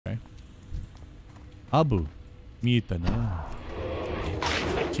Abu. Miitana.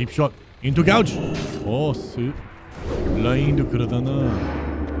 Cheap shot. Into gouge. Oh, su. Blind kuradana.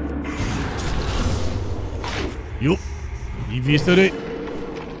 Yup. Eviscerate.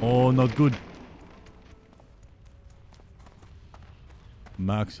 Oh, not good.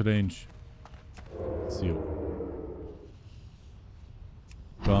 Max range. See.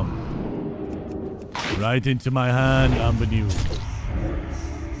 Come. Right into my hand, Ambanu.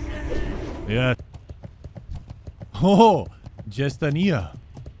 Yeah. Oh, Jestania.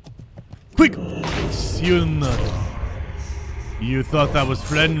 Quick! You thought that was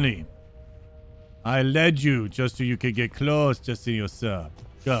friendly. I led you just so you could get close, Justinio, sir.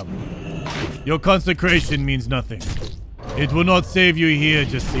 Come. Your consecration means nothing. It will not save you here,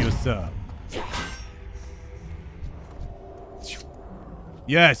 Justinio, sir.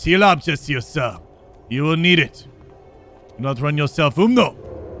 Yes, heal up, Justinio, sir. You will need it. Do not run yourself, Umno.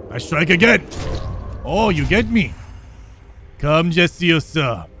 I strike again. Oh, you get me. Come, Justinio,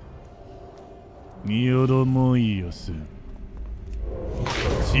 sir. Miyoromoiyosu.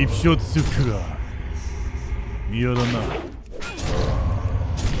 Chipshotsuku. Miyorona.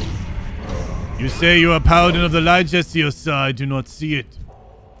 You say you are paladin of the light, Justinio, sir. I do not see it.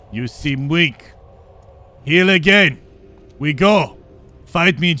 You seem weak. Heal again. We go.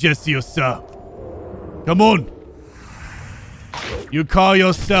 Fight me, Justinio, sir. Come on. You call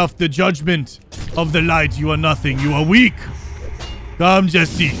yourself the judgment of the light. You are nothing. You are weak. Come,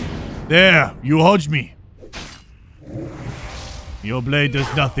 Jesse. There. You hodge me. Your blade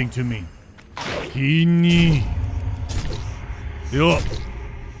does nothing to me. Kini. Yo.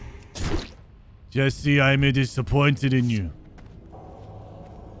 Jesse, I am disappointed in you.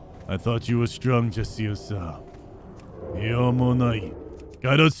 I thought you were strong, Jesse-san. Yomonai.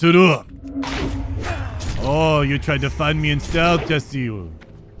 Garotsuru. Oh, you tried to find me in stealth, Jesse.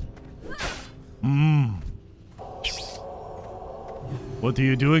 What are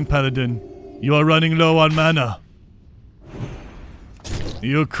you doing, Paladin? You are running low on mana.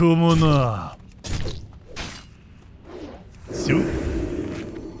 Yokumona.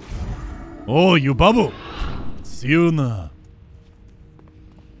 Oh, you bubble. Siuna.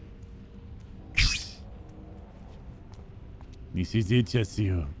 This is it,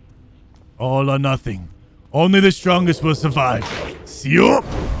 Jesse. All or nothing. Only the strongest will survive. Siu!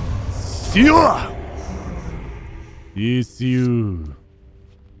 Siu! It's you.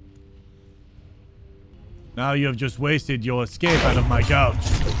 Now you have just wasted your escape out of my couch.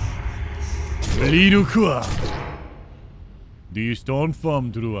 Rirukua. Do you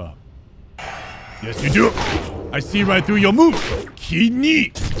Stormform, Drua? Yes, you do. I see right through your moves.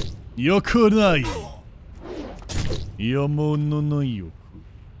 Kini. Yokunai. Yomononoyoku.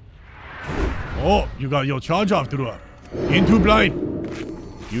 Oh, you got your charge off, Drua. Into blind.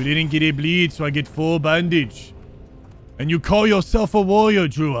 You didn't get a bleed, so I get full bandage. And you call yourself a warrior,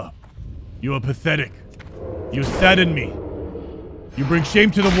 Drua. You are pathetic. You sadden me. You bring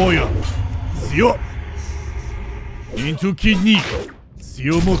shame to the warrior. Sio. Into kidney.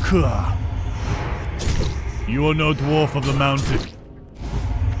 Sio Mokua. You are no dwarf of the mountain.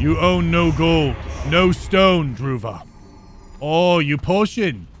 You own no gold, no stone, Druva. Oh, you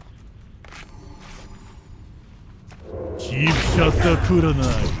potion. Chief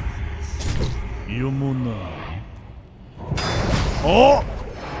Shasakuranai. Yomona. Oh!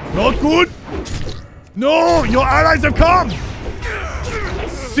 Not good! No! Your allies have come!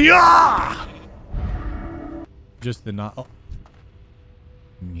 Sia! Just the not. Oh.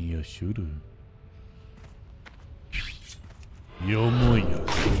 Miyashuru. Yomoya.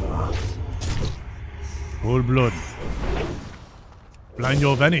 Cold blood. Blind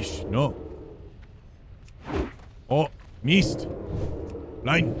your vanish. No. Oh, mist.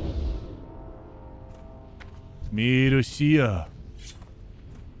 Blind. Mirushia.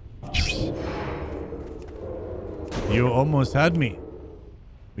 You almost had me.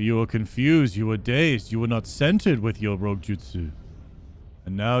 You were confused, you were dazed, you were not centered with your rogue jutsu.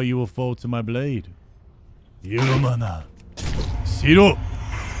 And now you will fall to my blade. Yurumana. Shiro.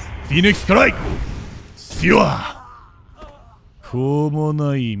 Phoenix strike. Siwa.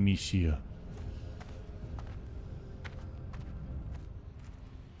 Komonai Mishia.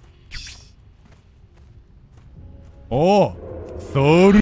 Oh, Thor.